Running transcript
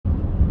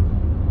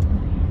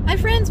Hi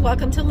friends,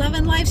 welcome to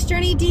Lovin Life's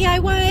Journey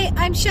DIY.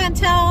 I'm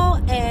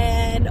Chantel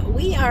and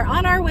we are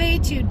on our way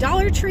to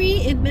Dollar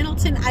Tree in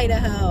Middleton,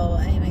 Idaho.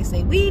 And I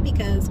say we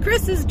because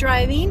Chris is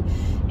driving,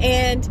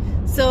 and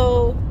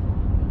so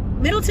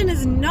Middleton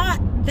is not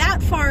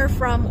that far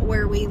from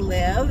where we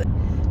live.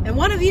 And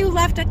one of you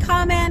left a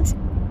comment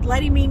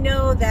letting me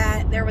know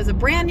that there was a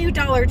brand new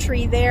Dollar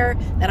Tree there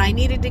that I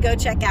needed to go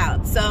check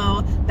out.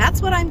 So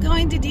that's what I'm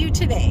going to do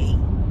today.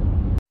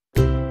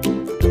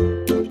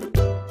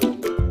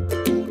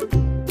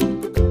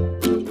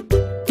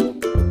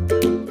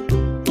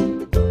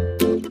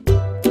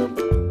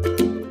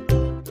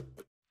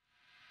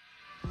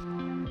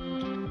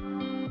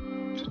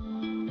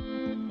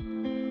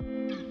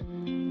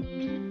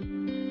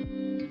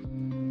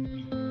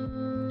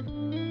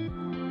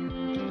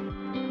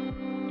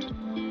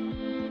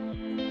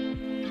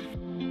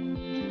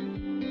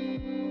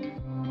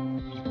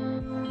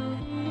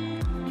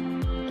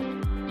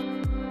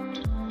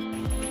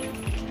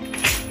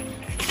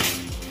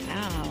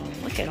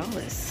 Look at all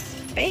this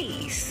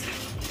space.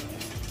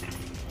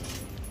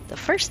 The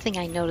first thing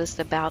I noticed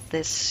about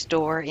this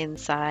store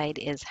inside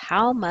is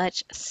how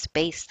much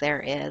space there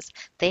is.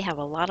 They have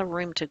a lot of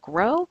room to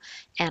grow,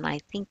 and I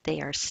think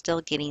they are still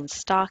getting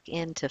stock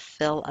in to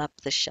fill up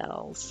the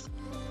shelves.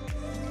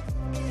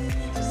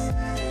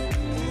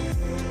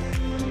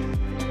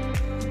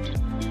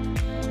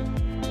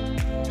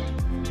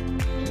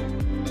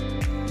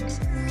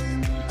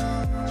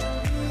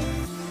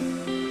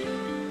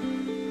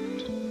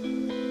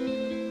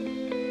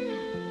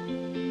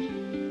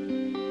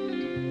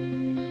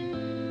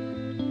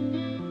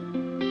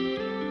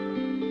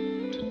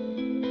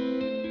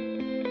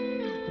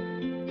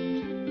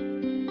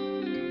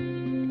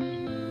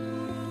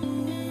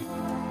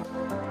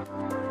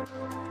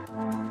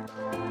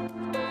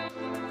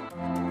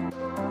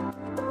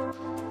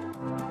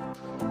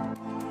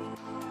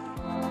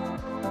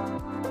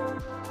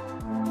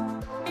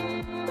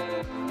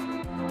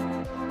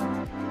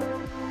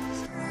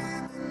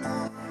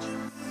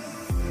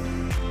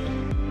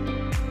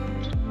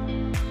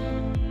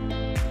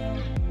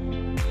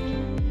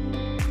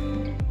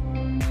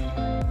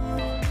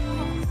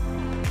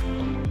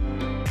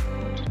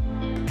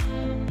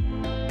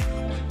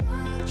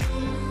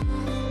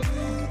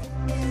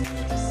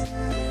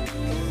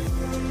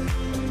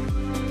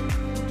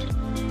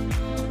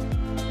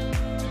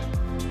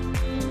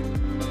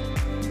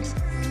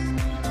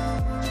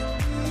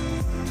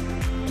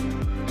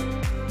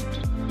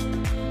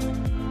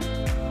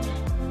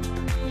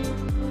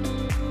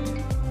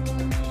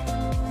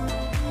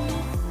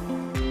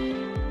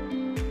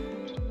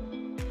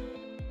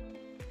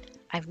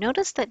 I've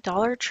noticed that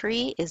Dollar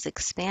Tree is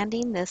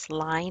expanding this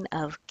line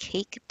of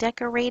cake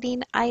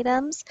decorating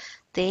items.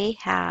 They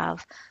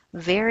have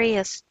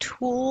various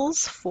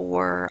tools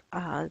for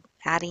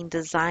adding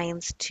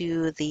designs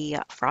to the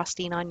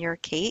frosting on your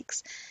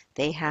cakes.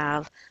 They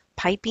have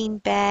piping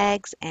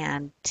bags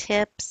and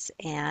tips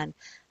and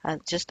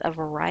just a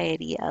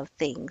variety of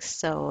things.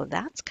 So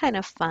that's kind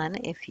of fun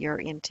if you're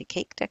into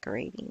cake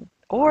decorating,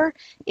 or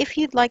if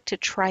you'd like to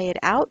try it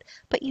out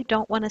but you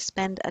don't want to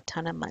spend a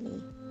ton of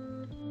money.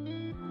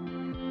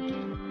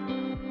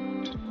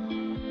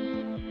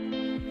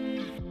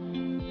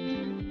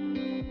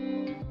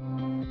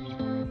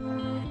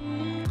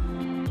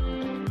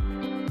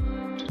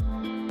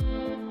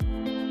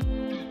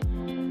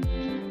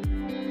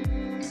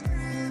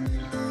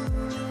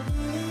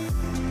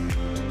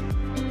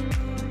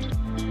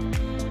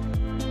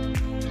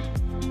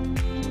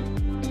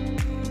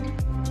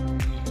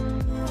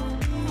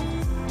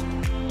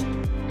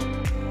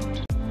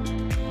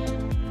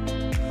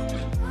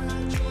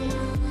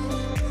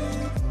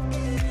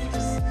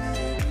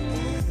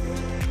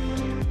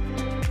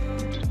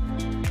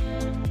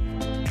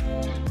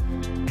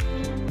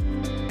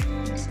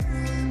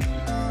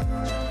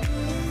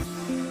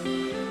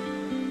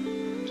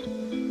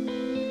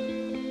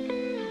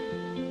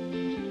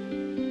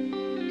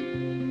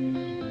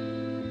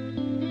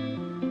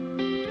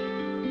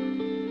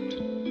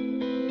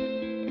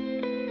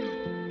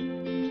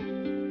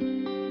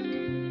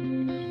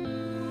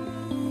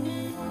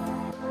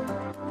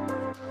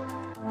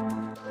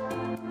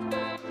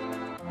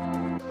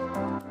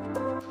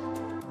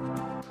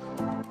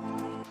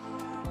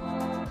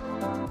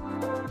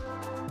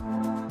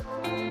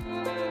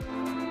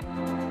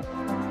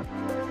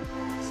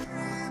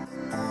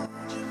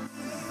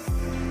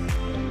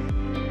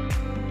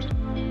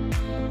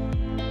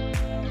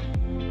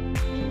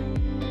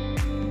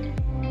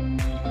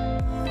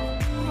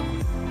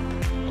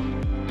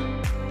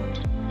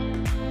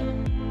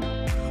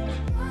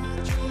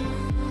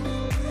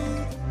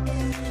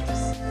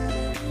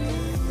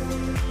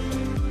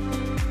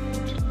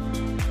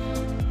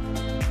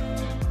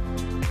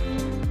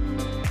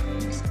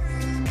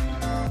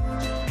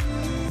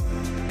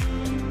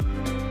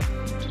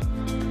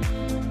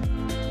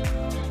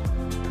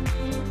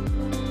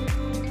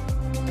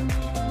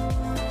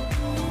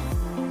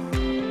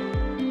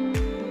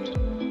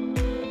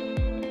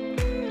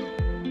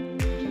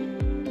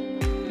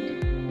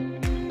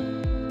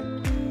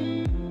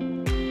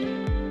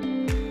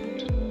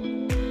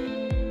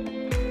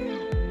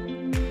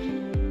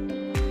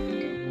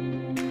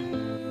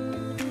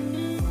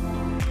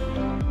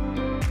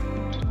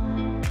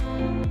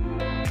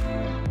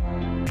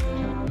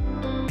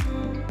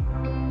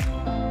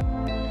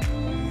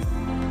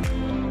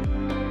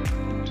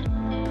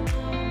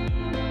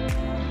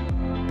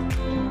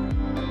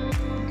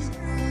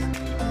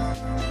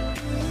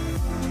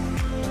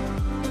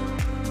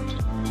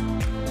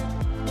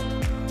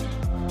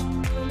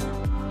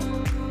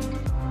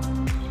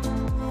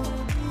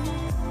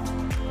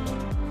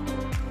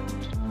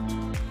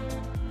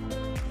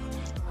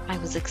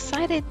 was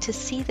excited to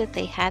see that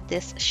they had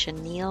this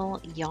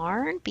chenille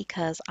yarn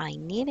because I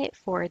need it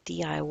for a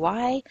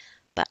DIY,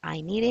 but I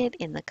need it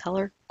in the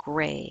color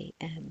gray.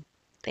 And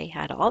they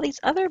had all these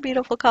other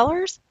beautiful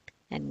colors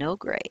and no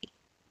gray.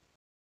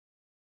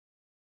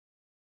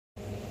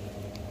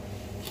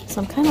 So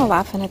I'm kind of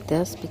laughing at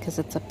this because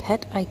it's a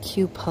pet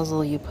IQ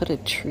puzzle. You put a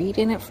treat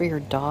in it for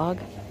your dog.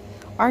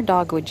 Our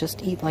dog would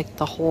just eat like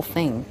the whole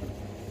thing,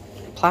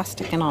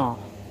 plastic and all.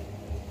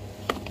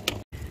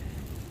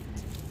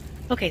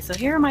 Okay, so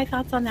here are my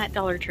thoughts on that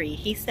Dollar Tree.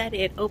 He said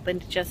it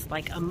opened just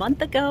like a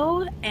month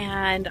ago,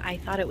 and I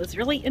thought it was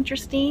really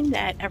interesting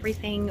that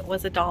everything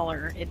was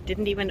 $1. It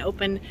didn't even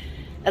open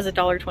as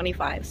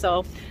 $1.25.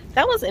 So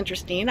that was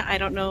interesting. I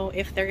don't know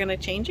if they're gonna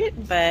change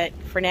it, but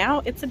for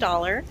now it's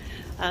 $1.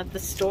 The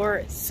store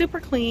is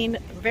super clean,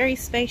 very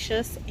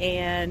spacious,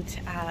 and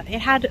it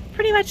had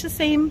pretty much the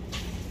same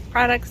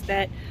products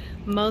that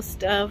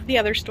most of the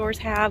other stores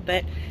have,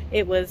 but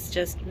it was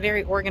just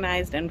very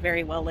organized and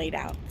very well laid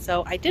out.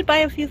 So I did buy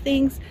a few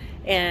things,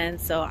 and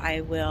so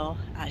I will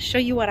show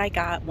you what I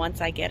got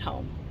once I get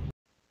home.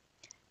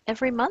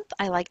 Every month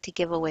I like to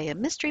give away a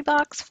mystery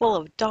box full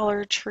of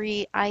Dollar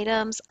Tree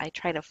items. I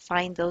try to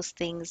find those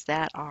things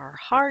that are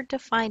hard to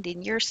find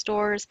in your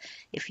stores.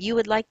 If you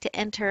would like to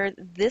enter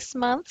this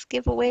month's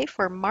giveaway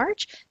for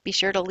March, be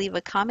sure to leave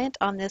a comment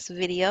on this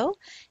video.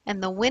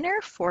 And the winner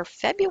for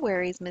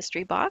February's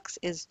mystery box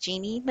is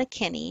Jeannie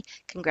McKinney.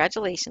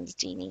 Congratulations,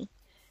 Jeannie.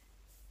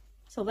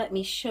 So let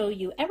me show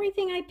you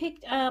everything I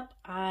picked up.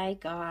 I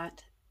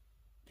got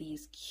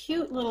these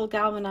cute little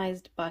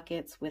galvanized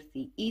buckets with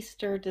the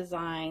Easter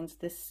designs.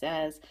 This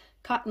says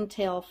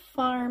Cottontail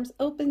Farms,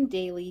 open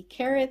daily,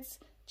 carrots,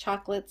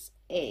 chocolates,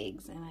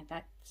 eggs. And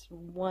that's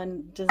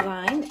one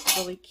design, it's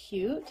really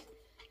cute.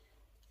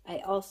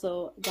 I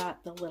also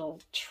got the little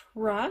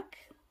truck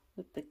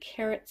with the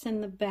carrots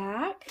in the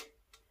back.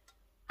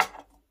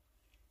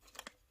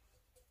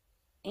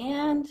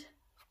 And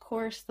of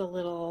course the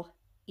little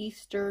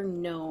Easter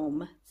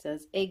gnome. It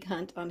says egg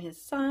hunt on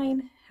his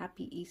sign,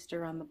 happy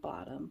Easter on the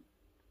bottom.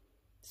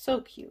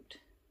 So cute.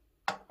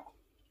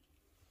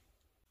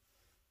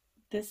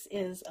 This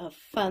is a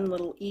fun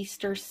little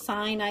Easter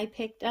sign I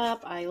picked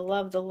up. I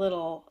love the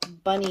little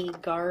bunny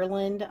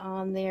garland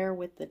on there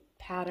with the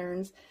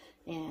patterns,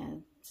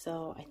 and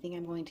so I think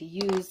I'm going to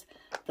use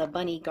the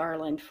bunny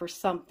garland for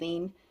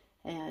something,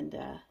 and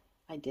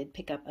I did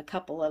pick up a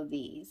couple of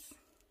these.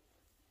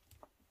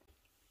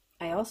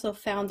 I also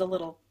found the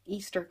little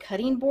Easter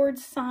cutting board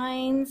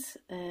signs,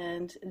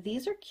 and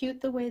these are cute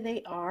the way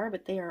they are,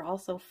 but they are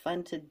also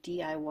fun to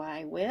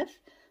DIY with.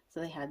 So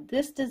they had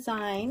this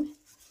design,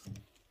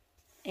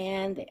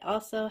 and they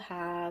also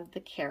have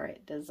the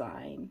carrot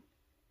design.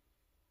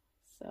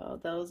 So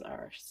those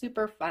are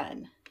super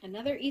fun.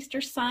 Another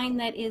Easter sign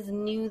that is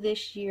new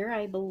this year,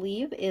 I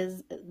believe,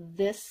 is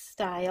this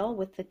style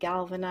with the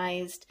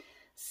galvanized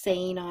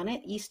saying on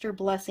it, Easter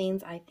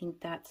blessings. I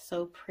think that's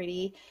so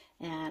pretty,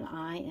 and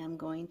I am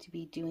going to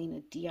be doing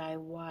a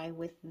DIY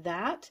with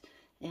that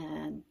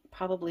and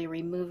probably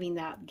removing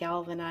that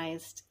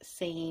galvanized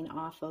saying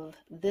off of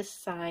this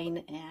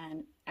sign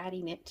and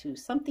adding it to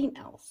something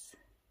else.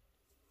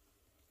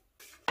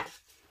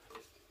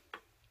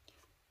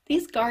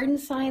 These garden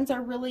signs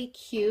are really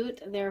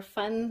cute. They're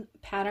fun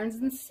patterns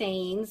and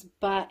sayings,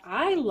 but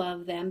I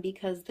love them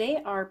because they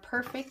are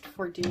perfect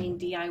for doing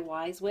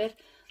DIYs with.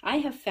 I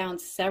have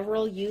found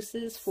several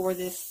uses for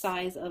this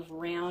size of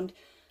round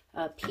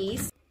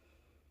piece.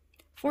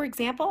 For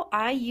example,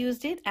 I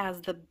used it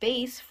as the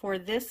base for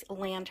this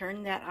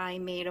lantern that I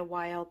made a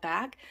while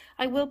back.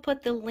 I will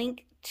put the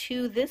link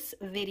to this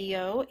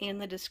video in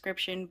the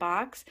description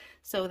box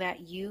so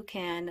that you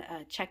can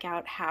check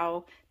out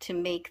how to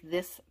make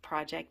this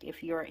project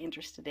if you're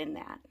interested in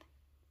that.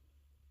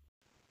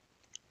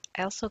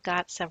 I also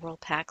got several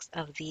packs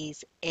of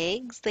these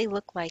eggs. They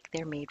look like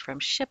they're made from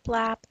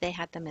shiplap. They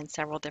had them in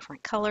several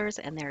different colors,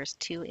 and there's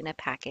 2 in a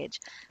package.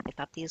 I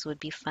thought these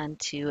would be fun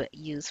to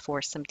use for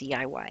some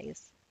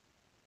DIYs.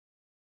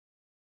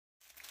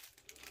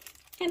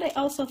 And I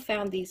also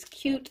found these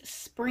cute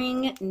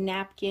spring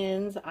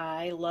napkins.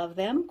 I love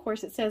them. Of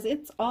course, it says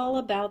it's all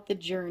about the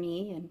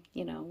journey, and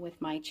you know, with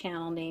my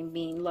channel name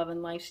being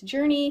Lovin' Life's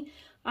Journey,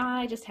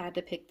 I just had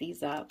to pick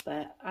these up,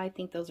 but I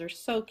think those are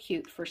so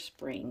cute for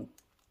spring.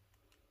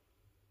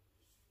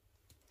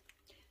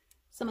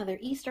 Some other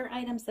Easter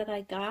items that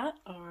I got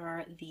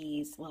are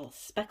these little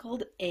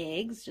speckled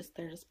eggs.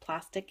 They're just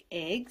plastic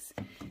eggs.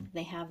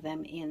 They have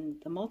them in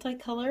the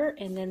multicolor,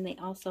 and then they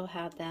also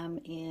have them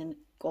in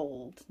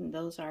gold. And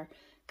those are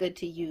good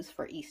to use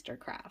for Easter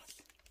crafts.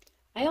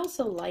 I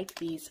also like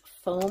these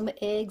foam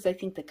eggs. I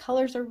think the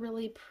colors are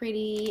really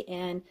pretty,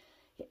 and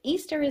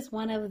Easter is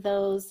one of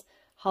those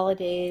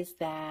holidays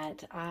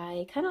that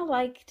I kind of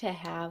like to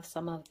have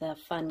some of the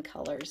fun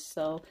colors.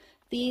 So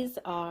these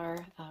are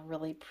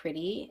really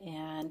pretty,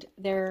 and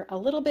they're a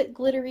little bit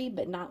glittery,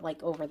 but not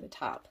like over the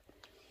top.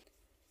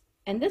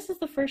 And this is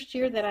the first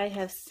year that I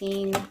have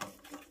seen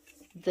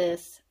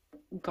this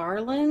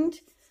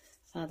garland,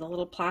 the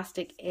little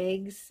plastic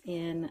eggs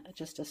in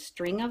just a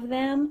string of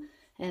them.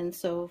 And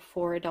so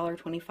for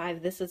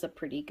 $1.25, this is a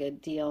pretty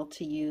good deal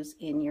to use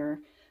in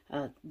your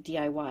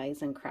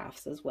DIYs and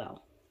crafts as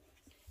well.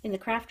 In the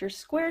Crafter's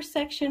Square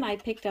section, I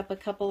picked up a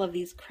couple of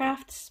these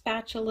craft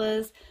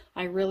spatulas.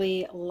 I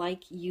really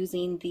like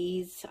using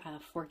these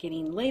for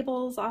getting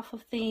labels off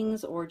of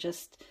things, or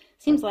just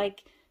seems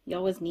like you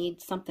always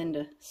need something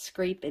to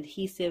scrape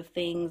adhesive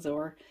things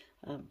or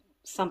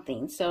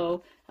something.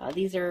 So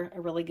these are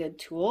a really good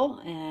tool,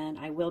 and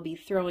I will be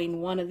throwing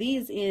one of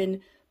these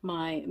in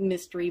my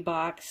mystery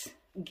box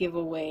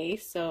giveaway.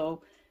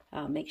 So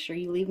make sure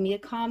you leave me a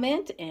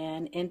comment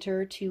and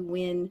enter to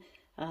win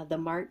the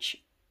March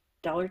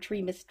Dollar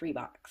Tree mystery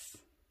box.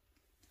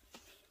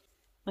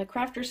 My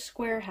Crafter's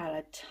Square had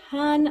a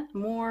ton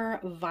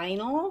more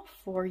vinyl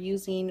for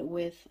using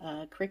with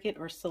Cricut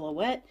or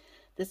Silhouette.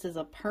 This is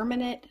a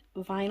permanent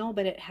vinyl,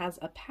 but it has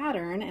a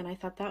pattern, and I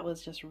thought that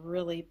was just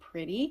really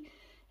pretty.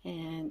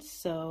 And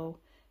so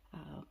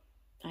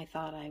I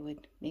thought I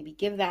would maybe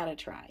give that a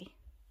try.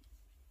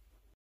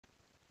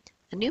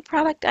 A new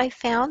product I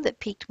found that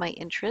piqued my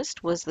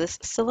interest was this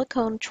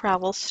silicone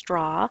travel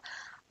straw.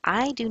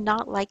 I do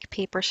not like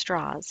paper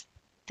straws.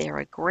 They're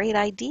a great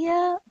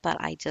idea, but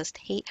I just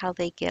hate how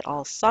they get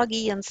all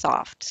soggy and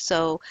soft.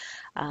 So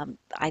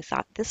I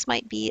thought this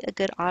might be a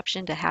good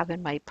option to have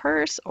in my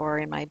purse or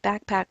in my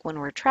backpack when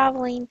we're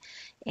traveling.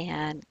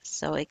 And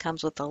so it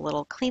comes with a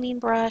little cleaning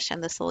brush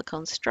and the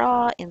silicone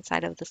straw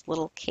inside of this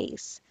little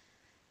case.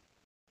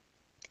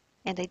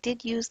 And I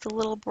did use the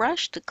little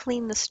brush to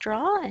clean the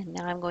straw, and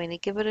now I'm going to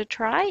give it a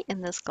try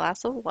in this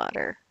glass of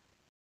water.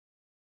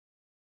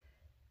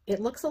 It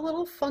looks a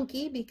little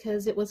funky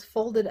because it was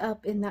folded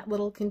up in that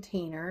little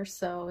container,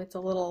 so it's a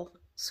little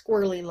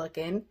squirrely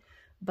looking,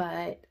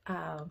 but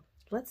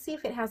let's see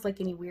if it has like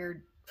any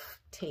weird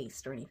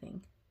taste or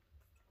anything.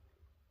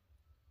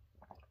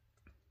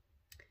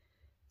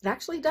 It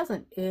actually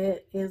doesn't.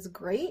 It is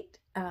great,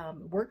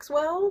 works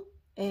well,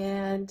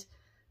 and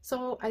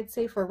so I'd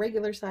say for a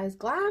regular size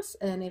glass,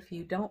 and if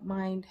you don't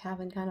mind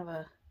having kind of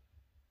a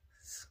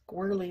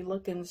squirrely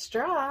looking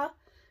straw,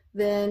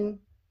 then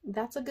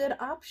that's a good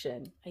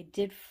option. I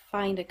did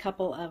find a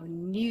couple of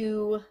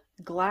new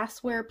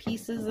glassware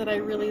pieces that I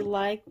really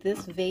like.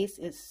 This vase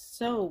is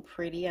so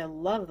pretty. I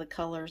love the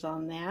colors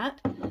on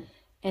that.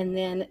 And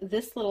then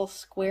this little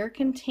square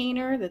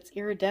container that's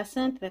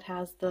iridescent that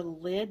has the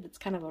lid that's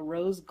kind of a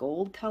rose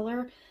gold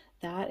color.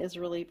 That is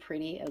really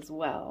pretty as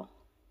well.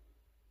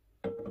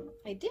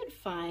 I did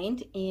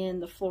find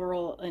in the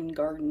floral and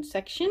garden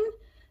section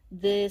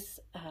this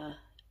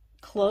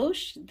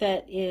cloche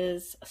that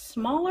is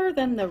smaller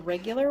than the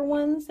regular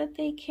ones that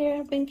they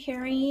have been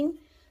carrying.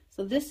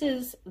 So this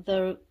is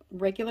the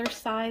regular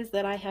size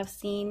that I have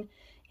seen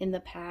in the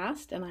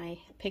past and I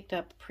picked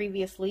up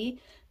previously.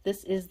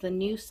 This is the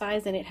new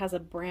size and it has a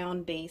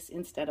brown base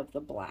instead of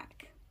the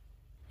black.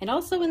 And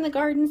also in the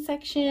garden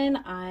section,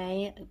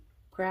 I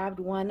grabbed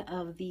one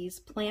of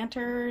these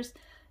planters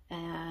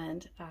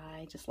and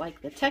I just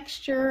like the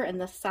texture and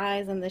the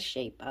size and the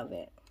shape of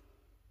it.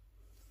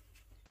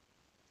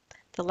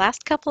 The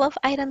last couple of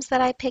items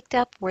that I picked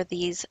up were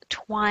these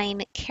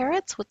twine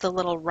carrots with the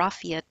little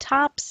raffia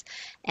tops,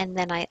 and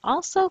then I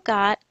also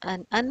got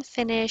an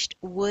unfinished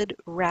wood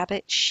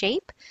rabbit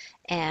shape.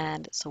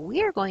 And so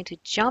we are going to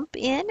jump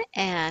in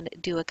and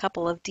do a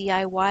couple of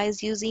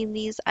DIYs using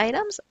these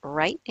items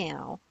right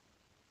now.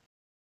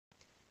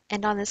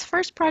 And on this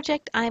first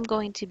project, I'm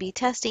going to be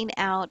testing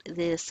out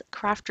this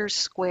Crafter's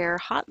Square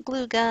hot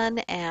glue gun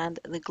and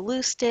the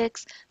glue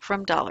sticks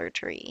from Dollar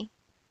Tree.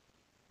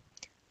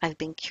 I've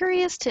been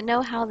curious to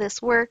know how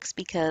this works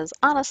because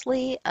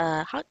honestly,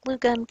 a hot glue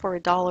gun for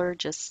 $1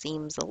 just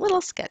seems a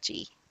little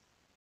sketchy.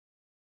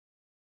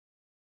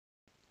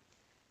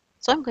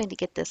 So I'm going to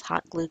get this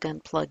hot glue gun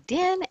plugged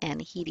in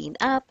and heating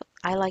up.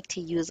 I like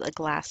to use a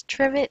glass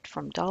trivet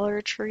from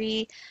Dollar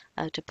Tree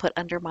to put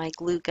under my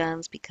glue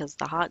guns because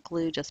the hot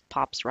glue just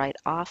pops right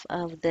off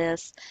of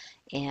this.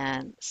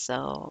 And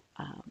so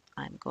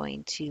I'm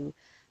going to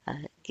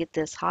get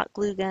this hot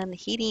glue gun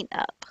heating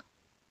up.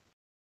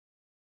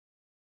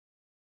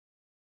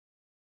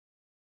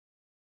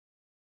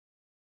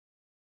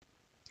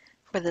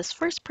 For this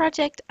first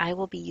project, I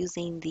will be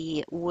using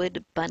the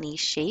wood bunny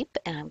shape,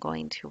 and I'm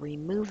going to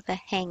remove the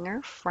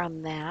hanger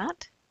from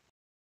that.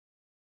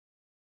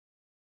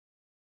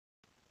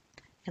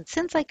 And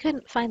since I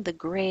couldn't find the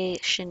gray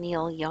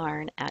chenille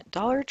yarn at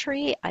Dollar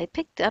Tree, I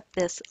picked up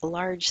this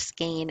large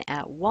skein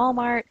at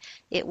Walmart.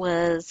 It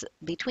was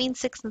between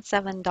 $6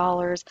 and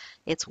 $7.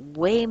 It's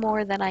way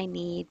more than I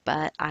need,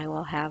 but I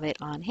will have it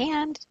on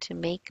hand to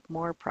make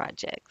more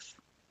projects.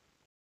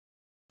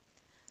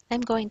 I'm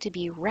going to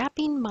be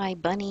wrapping my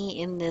bunny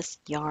in this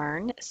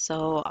yarn,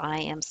 so I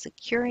am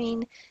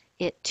securing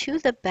it to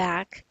the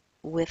back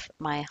with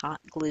my hot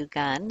glue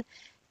gun,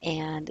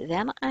 and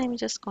then I'm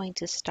just going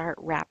to start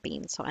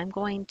wrapping. So I'm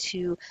going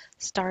to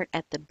start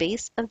at the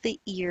base of the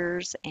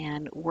ears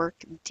and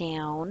work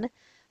down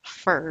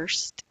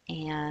first,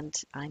 and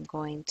I'm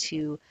going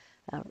to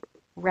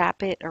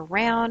wrap it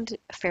around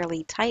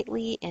fairly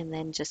tightly and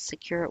then just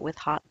secure it with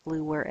hot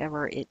glue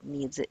wherever it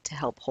needs it to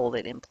help hold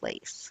it in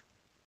place.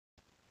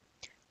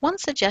 One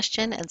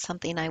suggestion, and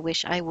something I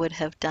wish I would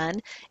have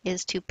done,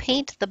 is to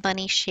paint the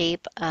bunny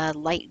shape a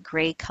light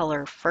gray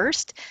color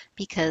first,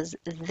 because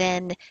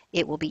then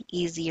it will be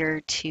easier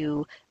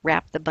to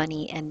wrap the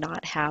bunny and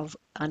not have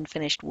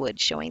unfinished wood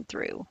showing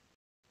through.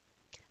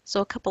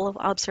 So a couple of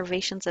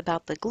observations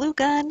about the glue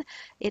gun.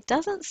 It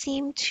doesn't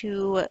seem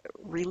to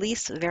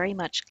release very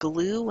much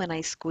glue when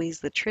I squeeze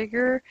the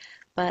trigger,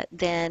 but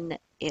then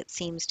it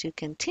seems to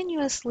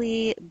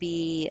continuously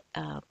be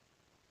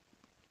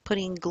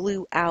putting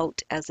glue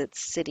out as it's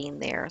sitting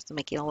there, so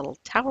making a little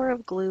tower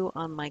of glue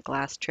on my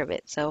glass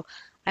trivet. So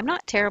I'm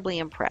not terribly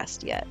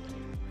impressed yet.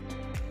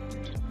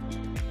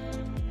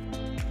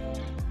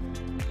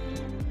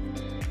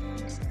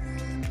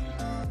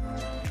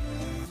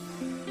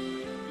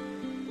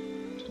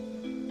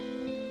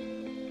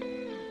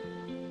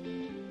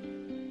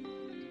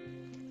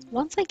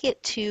 Once I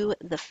get to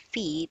the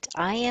feet,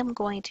 I am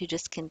going to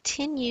just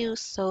continue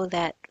so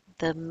that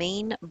the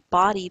main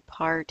body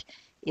part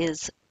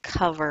is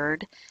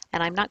covered,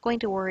 and I'm not going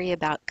to worry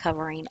about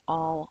covering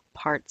all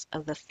parts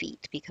of the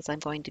feet because I'm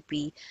going to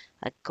be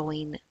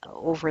going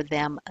over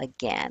them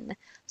again.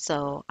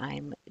 So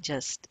I'm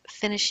just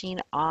finishing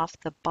off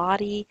the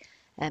body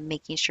and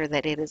making sure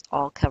that it is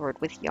all covered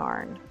with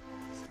yarn.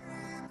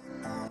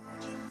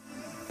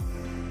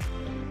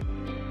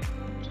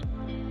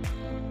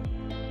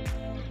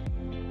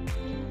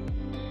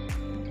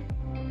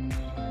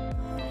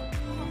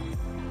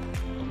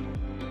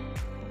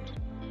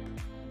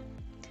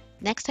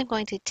 Next, I'm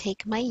going to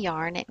take my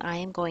yarn and I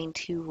am going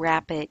to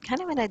wrap it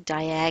kind of in a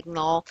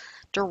diagonal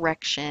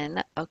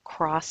direction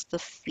across the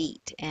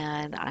feet.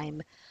 And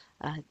I'm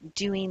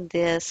doing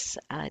this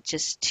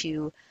just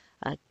to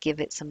give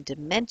it some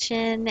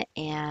dimension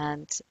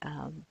and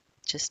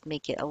just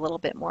make it a little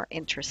bit more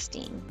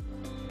interesting.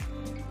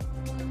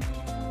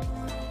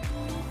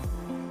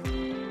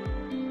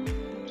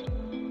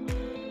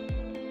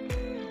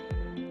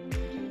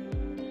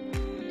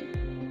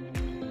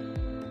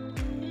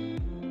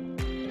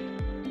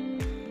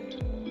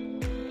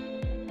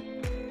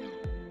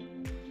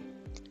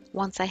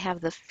 Once I have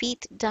the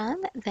feet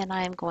done, then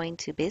I'm going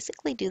to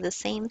basically do the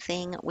same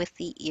thing with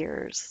the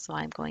ears. So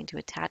I'm going to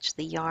attach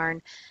the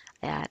yarn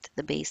at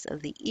the base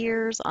of the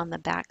ears on the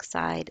back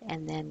side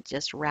and then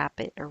just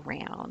wrap it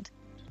around.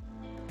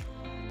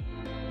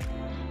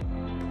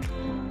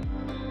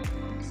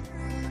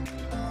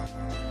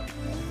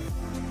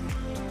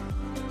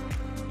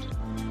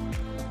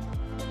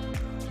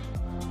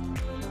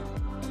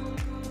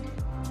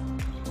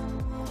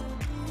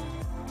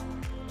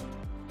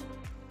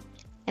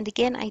 And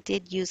again, I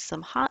did use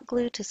some hot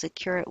glue to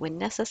secure it when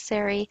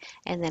necessary,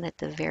 and then at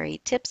the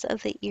very tips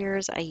of the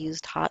ears, I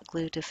used hot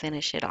glue to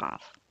finish it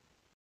off.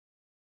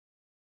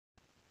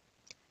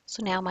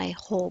 So now my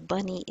whole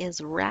bunny is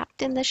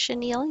wrapped in the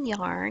chenille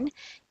yarn,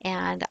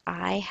 and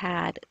I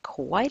had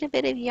quite a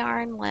bit of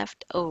yarn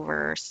left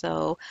over.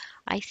 So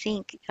I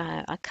think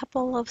a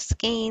couple of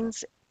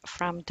skeins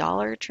from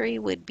Dollar Tree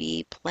would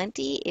be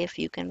plenty if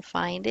you can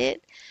find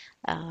it.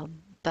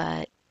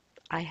 But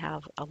I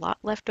have a lot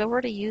left over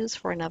to use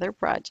for another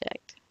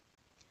project.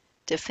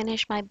 To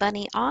finish my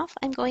bunny off,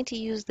 I'm going to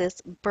use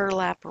this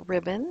burlap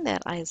ribbon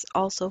that is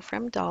also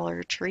from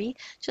Dollar Tree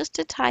just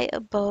to tie a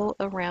bow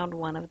around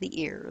one of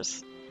the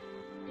ears.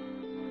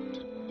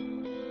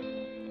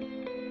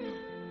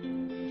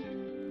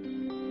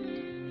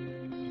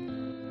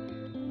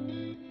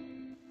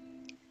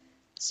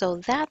 So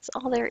that's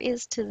all there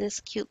is to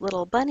this cute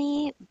little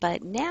bunny,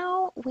 but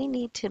now we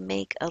need to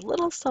make a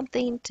little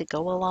something to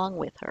go along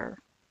with her.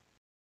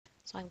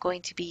 So I'm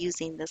going to be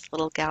using this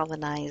little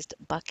galvanized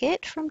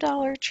bucket from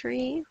Dollar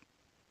Tree,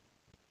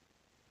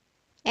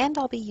 and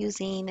I'll be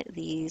using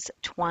these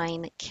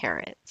twine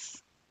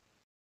carrots,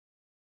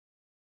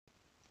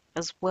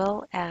 as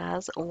well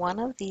as one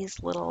of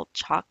these little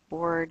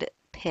chalkboard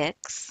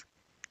picks.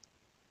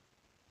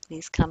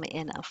 These come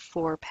in a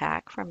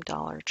 4-pack from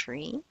Dollar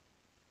Tree.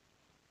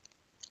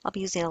 I'll be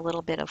using a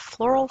little bit of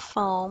floral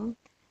foam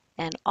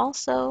and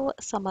also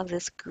some of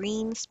this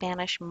green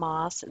Spanish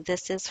moss.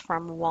 This is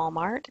from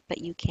Walmart, but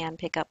you can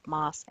pick up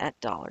moss at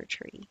Dollar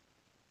Tree.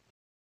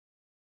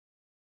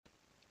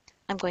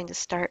 I'm going to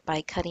start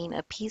by cutting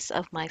a piece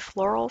of my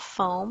floral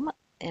foam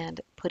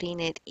and putting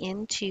it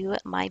into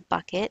my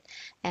bucket,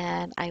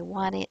 and I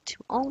want it to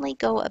only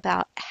go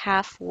about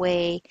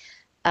halfway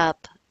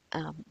up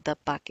the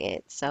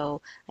bucket.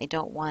 So I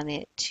don't want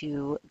it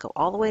to go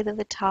all the way to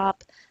the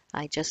top.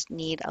 I just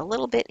need a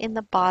little bit in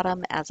the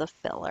bottom as a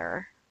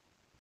filler.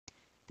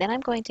 Then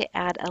I'm going to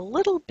add a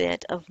little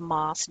bit of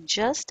moss,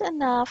 just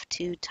enough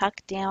to tuck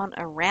down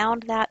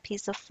around that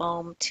piece of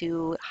foam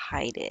to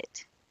hide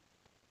it.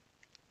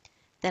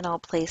 Then I'll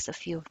place a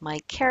few of my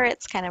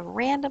carrots kind of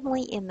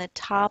randomly in the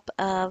top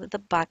of the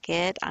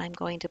bucket. I'm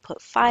going to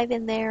put 5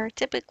 in there.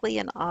 Typically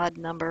an odd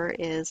number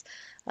is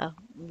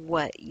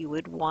what you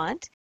would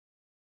want.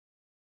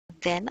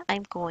 Then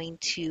I'm going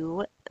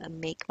to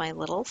make my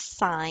little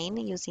sign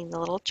using the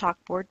little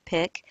chalkboard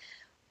pick.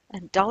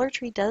 And Dollar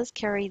Tree does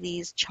carry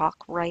these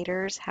chalk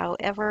writers.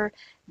 However,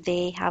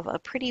 they have a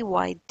pretty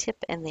wide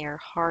tip and they're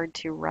hard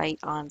to write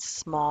on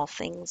small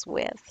things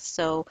with.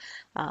 So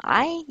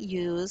I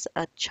use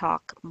a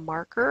chalk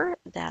marker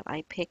that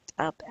I picked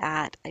up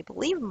at, I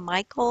believe,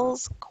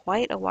 Michael's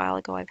quite a while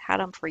ago. I've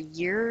had them for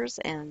years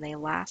and they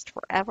last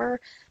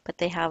forever, but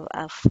they have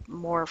a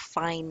more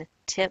fine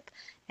tip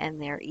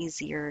and they're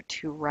easier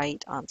to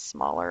write on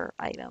smaller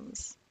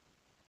items.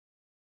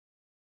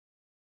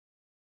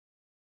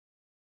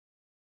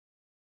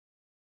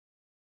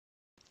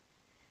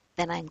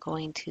 Then I'm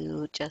going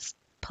to just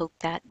poke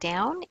that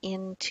down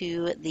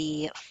into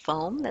the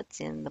foam that's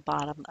in the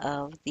bottom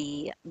of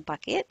the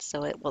bucket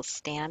so it will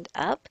stand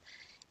up.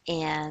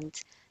 And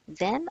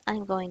then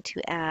I'm going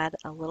to add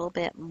a little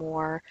bit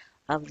more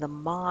of the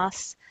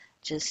moss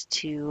just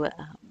to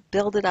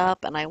build it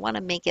up. And I want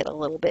to make it a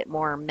little bit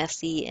more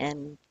messy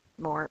and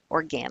more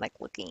organic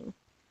looking.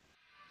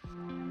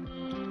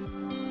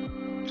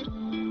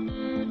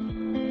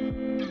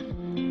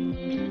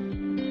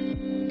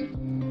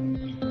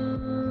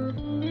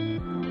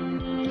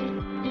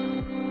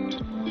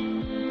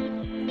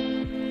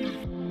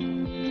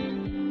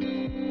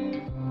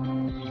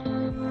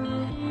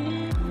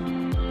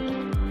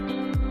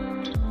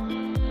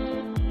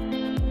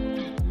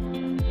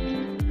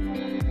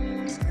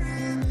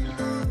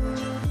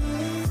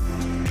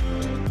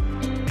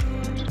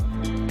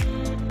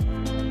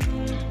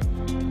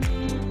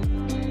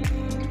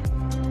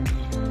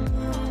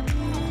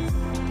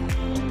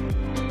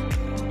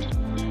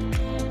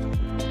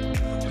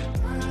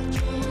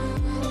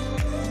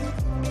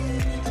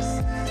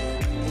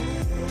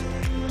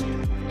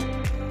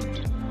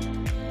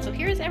 So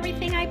here's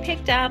everything I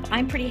picked up.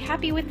 I'm pretty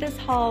happy with this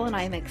haul and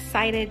I'm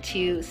excited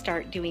to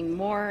start doing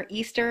more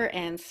Easter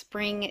and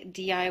spring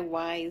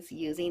DIYs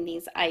using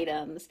these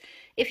items.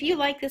 If you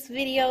like this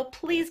video,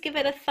 please give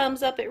it a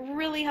thumbs up. It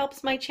really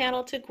helps my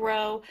channel to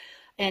grow.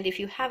 And if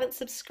you haven't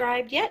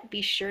subscribed yet,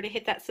 be sure to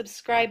hit that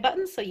subscribe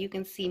button so you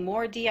can see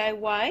more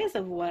DIYs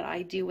of what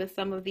I do with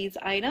some of these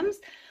items.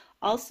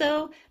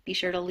 Also, be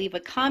sure to leave a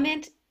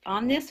comment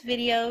on this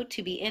video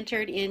to be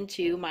entered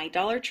into my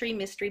Dollar Tree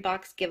mystery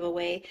box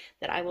giveaway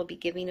that I will be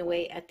giving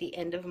away at the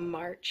end of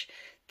March.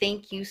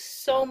 Thank you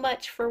so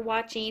much for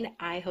watching.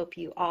 I hope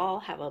you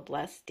all have a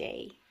blessed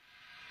day.